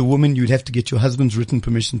 60s, as a woman, you'd have to get your husband's written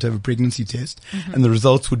permission to have a pregnancy test, and the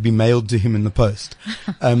results would be mailed to him in the post.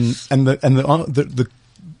 And the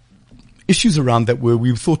issues around that were,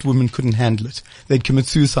 we thought women couldn't handle it. They'd commit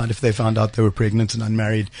suicide if they found out they were pregnant and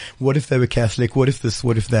unmarried. What if they were Catholic? What if this?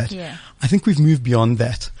 What if that? Yeah. I think we've moved beyond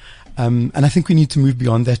that. And I think we need to move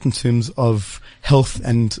beyond that in terms of health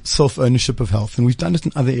and self-ownership of health. And we've done it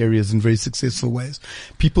in other areas in very successful ways.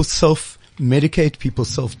 People self-medicate, people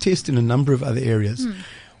self-test in a number of other areas.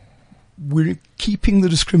 we're keeping the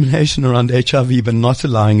discrimination around HIV but not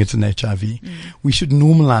allowing it in HIV. We should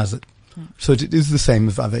normalize it. So it is the same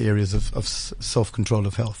with other areas of self-control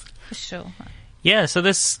of health. For sure. Yeah, so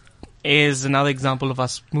this is another example of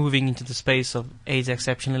us moving into the space of AIDS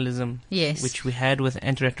exceptionalism, Yes. which we had with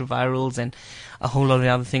antiretrovirals and a whole lot of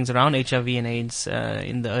other things around HIV and AIDS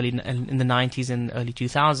in the 90s and early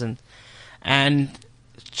 2000s. And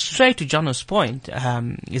straight to Jono's point,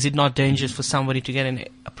 is it not dangerous for somebody to get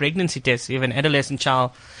a pregnancy test? If an adolescent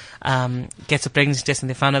child gets a pregnancy test and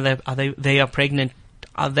they find out that they are pregnant,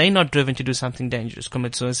 are they not driven to do something dangerous,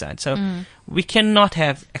 commit suicide? So we cannot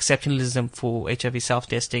have exceptionalism for HIV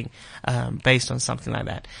self-testing based on something like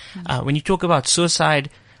that. When you talk about suicide,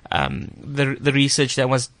 the research that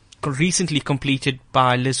was recently completed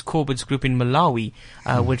by Liz Corbett's group in Malawi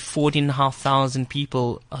with 14,500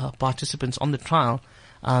 people, participants on the trial,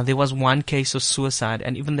 there was one case of suicide,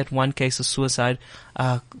 and even that one case of suicide,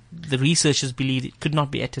 the researchers believe it could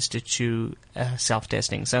not be attested to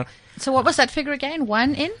self-testing. So what was that figure again?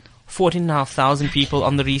 1 in? 14,500 people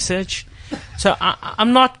on the research. So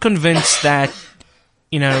I'm not convinced that,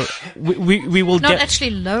 we will not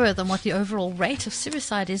actually lower than what the overall rate of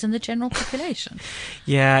suicide is in the general population.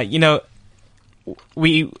 Yeah,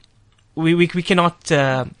 we cannot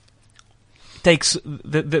take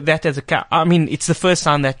that as a. I mean, it's the first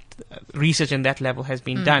time that research on that level has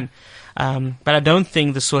been done. But I don't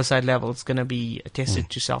think the suicide level is going to be attested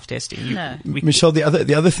to self-testing. No. Michelle, the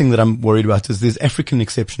other thing that I'm worried about is there's African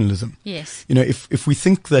exceptionalism. Yes. If we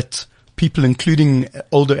think that people, including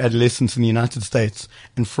older adolescents in the United States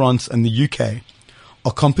and France and the UK,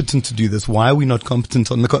 are competent to do this, why are we not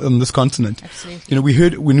competent on this continent?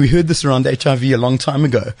 Absolutely. When we heard this around HIV a long time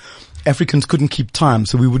ago, Africans couldn't keep time,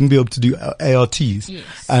 so we wouldn't be able to do ARTs,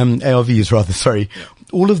 ARVs rather. Sorry,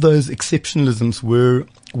 all of those exceptionalisms were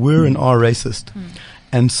and are racist,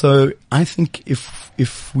 and so I think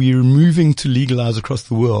if we're moving to legalize across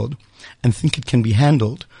the world and think it can be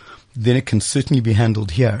handled, then it can certainly be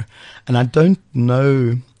handled here. And I don't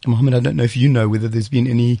know, Mohammed, I don't know if you know whether there's been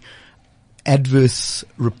any adverse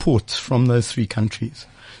reports from those three countries.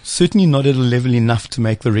 Certainly not at a level enough to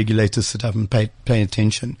make the regulators sit up and pay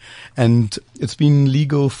attention. And it's been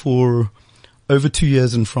legal for over 2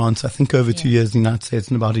 years in France, I think over 2 years in the United States,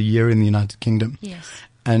 and about a year in the United Kingdom. Yes.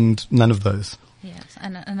 And none of those. Yes,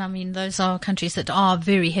 and I mean, those are countries that are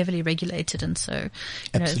very heavily regulated, and so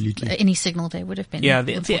absolutely any signal there would have been. Yeah,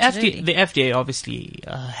 the FDA obviously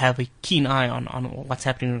have a keen eye on what's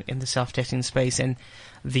happening in the self-testing space, and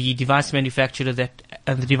the device manufacturer that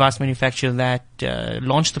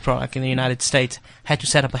launched the product in the United States had to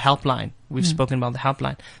set up a helpline. We've spoken about the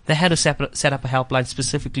helpline. They had to set up a helpline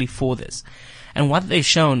specifically for this. And what they've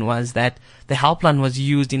shown was that the helpline was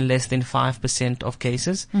used in less than 5% of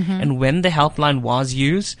cases. And when the helpline was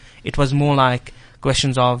used, it was more like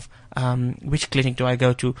questions of which clinic do I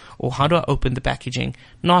go to, or how do I open the packaging,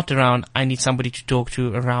 not around I need somebody to talk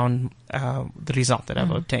to around the result that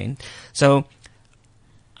I've obtained. So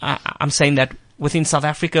I'm saying that within South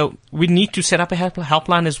Africa, we need to set up a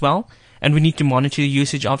helpline as well. And we need to monitor the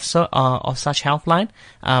usage of such helpline,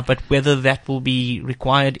 but whether that will be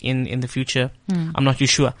required in the future, I'm not too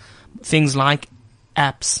sure. Things like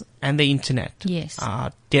apps and the internet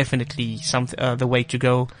are definitely the way to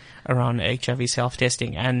go around HIV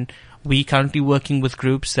self-testing. And we currently working with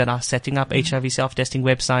groups that are setting up HIV self-testing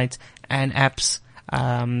websites and apps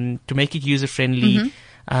to make it user-friendly.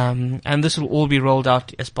 And this will all be rolled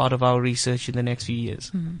out as part of our research in the next few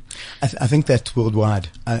years. I think that's worldwide.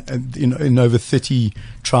 In over 30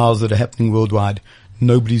 trials that are happening worldwide,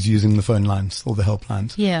 nobody's using the phone lines or the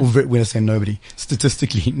helplines. Yeah. Or when I say nobody,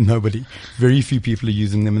 statistically nobody. Very few people are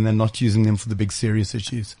using them, and they're not using them for the big serious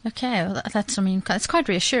issues. Okay, well, it's quite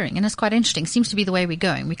reassuring, and it's quite interesting. Seems to be the way we're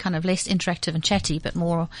going. We're kind of less interactive and chatty, but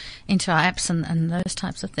more into our apps and those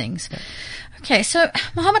types of things. Yeah. Okay, so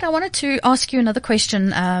Mohammed, I wanted to ask you another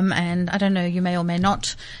question, and I don't know, you may or may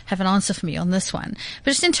not have an answer for me on this one.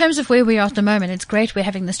 But just in terms of where we are at the moment, it's great we're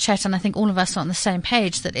having this chat, and I think all of us are on the same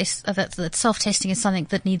page that self-testing is something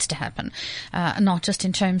that needs to happen, not just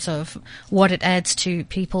in terms of what it adds to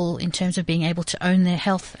people in terms of being able to own their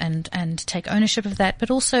health and take ownership of that,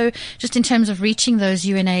 but also just in terms of reaching those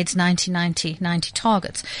UNAIDS 90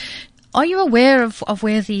 targets. Are you aware of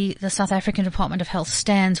where the South African Department of Health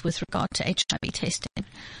stands with regard to HIV testing?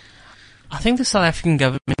 I think the South African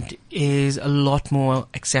government is a lot more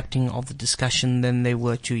accepting of the discussion than they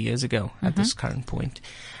were 2 years ago at this current point.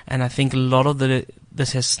 And I think a lot of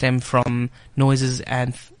this has stemmed from noises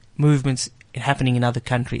and movements happening in other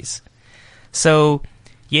countries. So,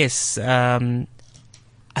 yes, I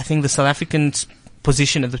think the South African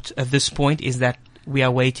position at this point is that we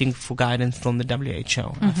are waiting for guidance from the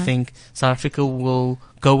WHO. I think South Africa will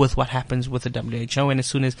go with what happens with the WHO, and as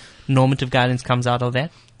soon as normative guidance comes out of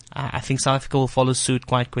that, I think South Africa will follow suit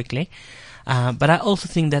quite quickly. But I also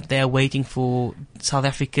think that they are waiting for South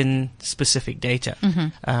African specific data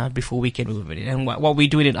before we can move it. And what we're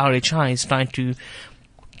doing at RHI is trying to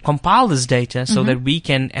compile this data so that we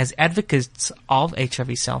can, as advocates of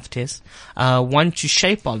HIV self-test, want to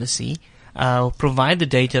shape policy, provide the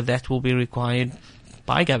data that will be required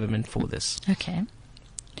by government for this. Okay.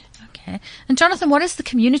 And Jonathan, what is the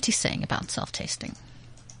community saying about self-testing?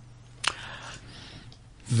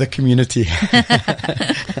 The community.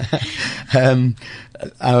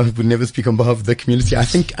 I would never speak on behalf of the community. I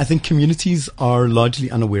think communities are largely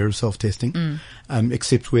unaware of self-testing,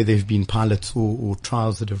 except where there have been pilots or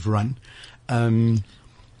trials that have run.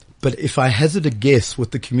 But if I hazard a guess,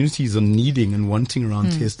 what the communities are needing and wanting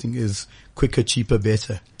around testing is quicker, cheaper,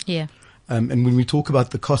 better. Yeah. And when we talk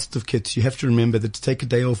about the cost of kits, you have to remember that to take a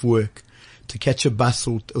day off work, to catch a bus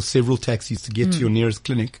or several taxis to get to your nearest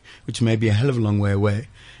clinic, which may be a hell of a long way away,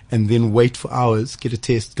 and then wait for hours, get a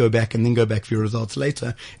test, go back, and then go back for your results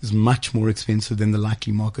later, is much more expensive than the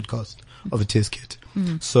likely market cost of a test kit.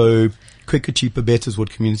 So quicker, cheaper, better is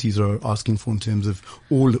what communities are asking for in terms of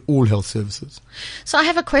all health services. So I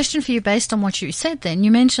have a question for you based on what you said then.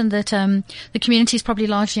 You mentioned that the community is probably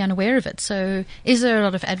largely unaware of it. So is there a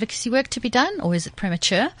lot of advocacy work to be done, or is it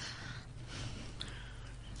premature?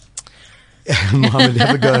 Mohammed,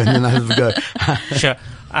 have a go, and then I have a go. Sure.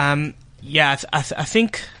 I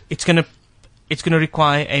think it's going to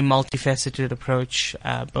require a multifaceted approach,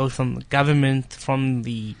 both from the government, from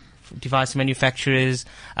the device manufacturers,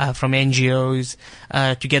 from NGOs,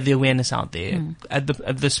 to get the awareness out there.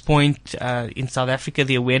 At this point, in South Africa,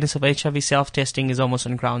 the awareness of HIV self-testing is almost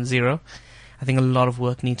on ground zero. I think a lot of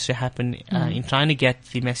work needs to happen in trying to get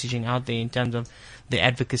the messaging out there in terms of the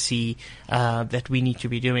advocacy that we need to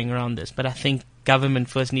be doing around this. But I think government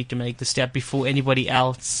first need to make the step before anybody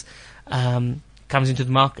else comes into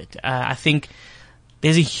the market. I think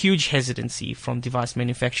there's a huge hesitancy from device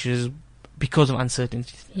manufacturers because of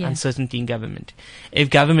uncertainty in government. If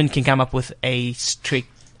government can come up with a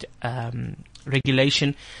strict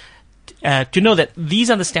regulation to know that these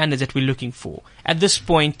are the standards that we're looking for. At this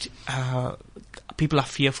point, people are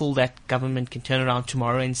fearful that government can turn around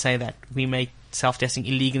tomorrow and say that we make self-testing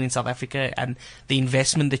illegal in South Africa, and the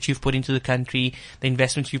investment that you've put into the country, the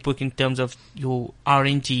investment you put in terms of your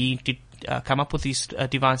R&D to come up with these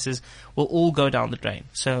devices will all go down the drain.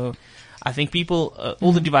 So I think people,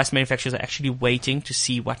 all the device manufacturers are actually waiting to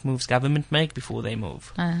see what moves government make before they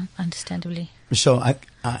move. Understandably. Michelle,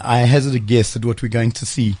 I hazard a guess at what we're going to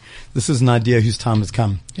see. This is an idea whose time has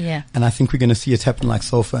come. Yeah. And I think we're going to see it happen like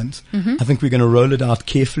cell phones. I think we're going to roll it out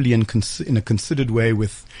carefully and in a considered way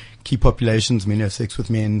with key populations, men who have sex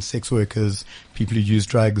with men, sex workers, people who use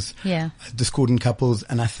drugs, discordant couples.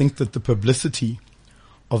 And I think that the publicity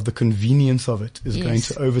of the convenience of it is going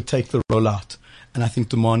to overtake the rollout. And I think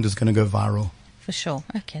demand is going to go viral. For sure.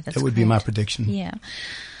 Okay, that's That would be my prediction. Yeah.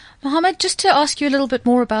 Mohammed, just to ask you a little bit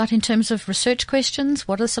more about, in terms of research questions,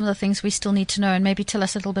 what are some of the things we still need to know, and maybe tell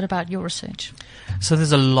us a little bit about your research? So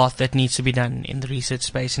there's a lot that needs to be done in the research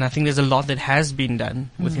space, and I think there's a lot that has been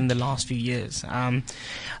done within the last few years.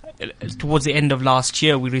 Towards the end of last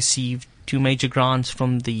year, we received 2 major grants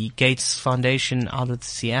from the Gates Foundation out of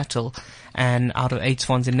Seattle and out of AIDS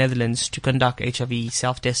Fonds in Netherlands to conduct HIV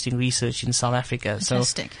self-testing research in South Africa.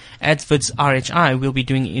 Fantastic. So at Wits RHI, we'll be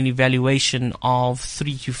doing an evaluation of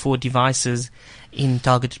 3 to 4 devices in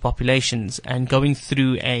targeted populations and going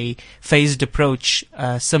through a phased approach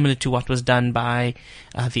similar to what was done by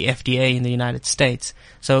the FDA in the United States.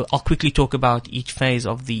 So I'll quickly talk about each phase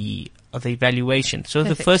of the evaluation. So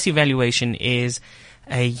Perfect. The first evaluation is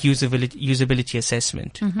a usability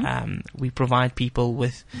assessment. We provide people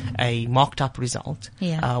with a mocked up result,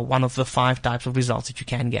 one of the 5 types of results that you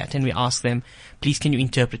can get, and we ask them, please can you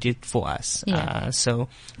interpret it for us? So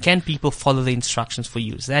can people follow the instructions for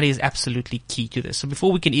use? That is absolutely key to this. So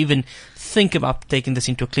before we can even think about taking this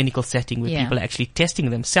into a clinical setting where people are actually testing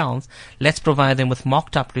themselves, let's provide them with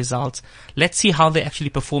mocked up results. Let's see how they actually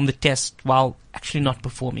perform the test while actually not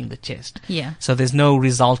performing the test. So there's no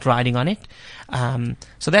result riding on it.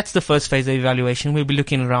 So that's the first phase of evaluation. We'll be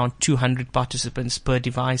looking around 200 participants per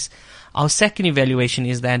device. Our second evaluation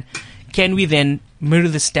is then, can we then mirror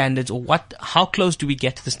the standards, or how close do we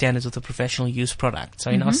get to the standards of the professional use product?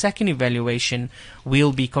 So in our second evaluation,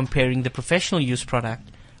 we'll be comparing the professional use product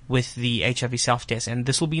with the HIV self-test, and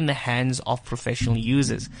this will be in the hands of professional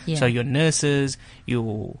users. Yeah. So your nurses,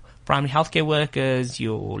 your primary healthcare workers,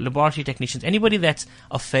 your laboratory technicians, anybody that's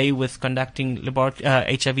au-fait with conducting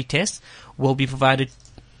HIV tests will be provided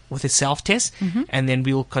with a self-test, and then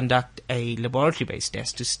we will conduct a laboratory-based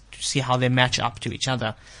test to see how they match up to each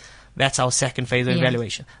other. That's our second phase of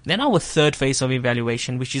evaluation. Then our third phase of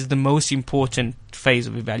evaluation, which is the most important phase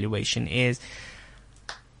of evaluation, is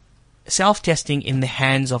self-testing in the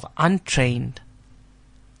hands of untrained,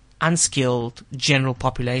 unskilled general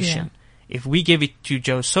population. If we give it to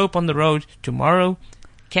Joe Soap on the road tomorrow,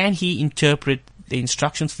 can he interpret the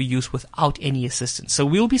instructions for use without any assistance? So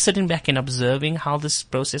we'll be sitting back and observing how this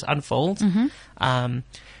process unfolds.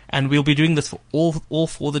 And we'll be doing this for all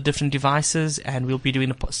 4 the different devices, and we'll be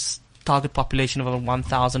doing a target population of over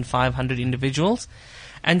 1,500 individuals.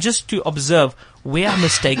 And just to observe, where are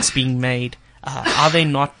mistakes being made? Are they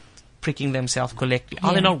not pricking themselves correctly?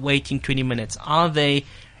 Are they not waiting 20 minutes? Are they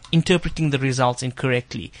interpreting the results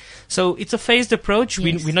incorrectly? So it's a phased approach.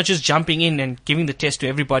 Yes. We're not just jumping in and giving the test to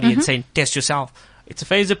everybody and saying, test yourself. It's a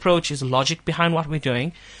phased approach. There's logic behind what we're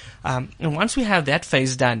doing. And once we have that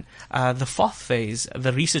phase done, the fourth phase,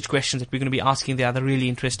 the research questions that we're going to be asking, they are the really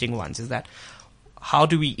interesting ones, is that how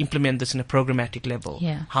do we implement this in a programmatic level?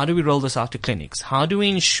 Yeah. How do we roll this out to clinics? How do we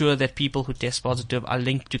ensure that people who test positive are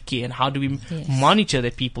linked to care? And how do we monitor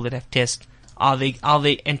that people that have tested, are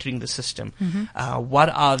they entering the system? What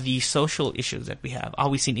are the social issues that we have? Are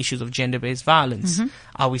we seeing issues of gender-based violence?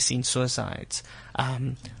 Are we seeing suicides?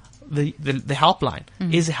 The helpline.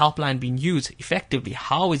 Is the helpline being used effectively?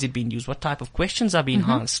 How is it being used? What type of questions are being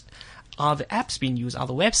asked? Are the apps being used? Are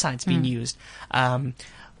the websites being used?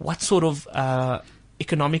 What sort of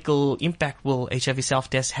economical impact will HIV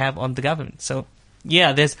self-test have on the government? So,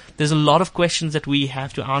 there's a lot of questions that we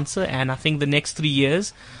have to answer, and I think the next 3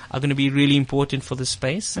 years are going to be really important for this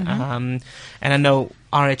space. And I know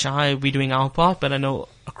RHI, we're doing our part, but I know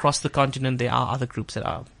across the continent there are other groups that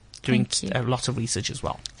are doing lots of research as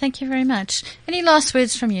well. Thank you very much. Any last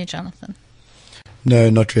words from you, Jonathan? No,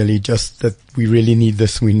 not really. Just that we really need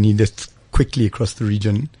this. We need it quickly across the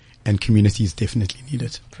region, and communities definitely need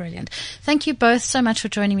it. Brilliant. Thank you both so much for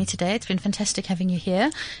joining me today. It's been fantastic having you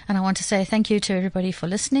here. And I want to say thank you to everybody for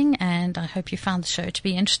listening, and I hope you found the show to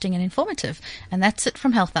be interesting and informative. And that's it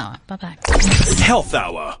from Health Hour. Bye-bye. Health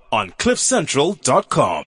Hour on CliffCentral.com.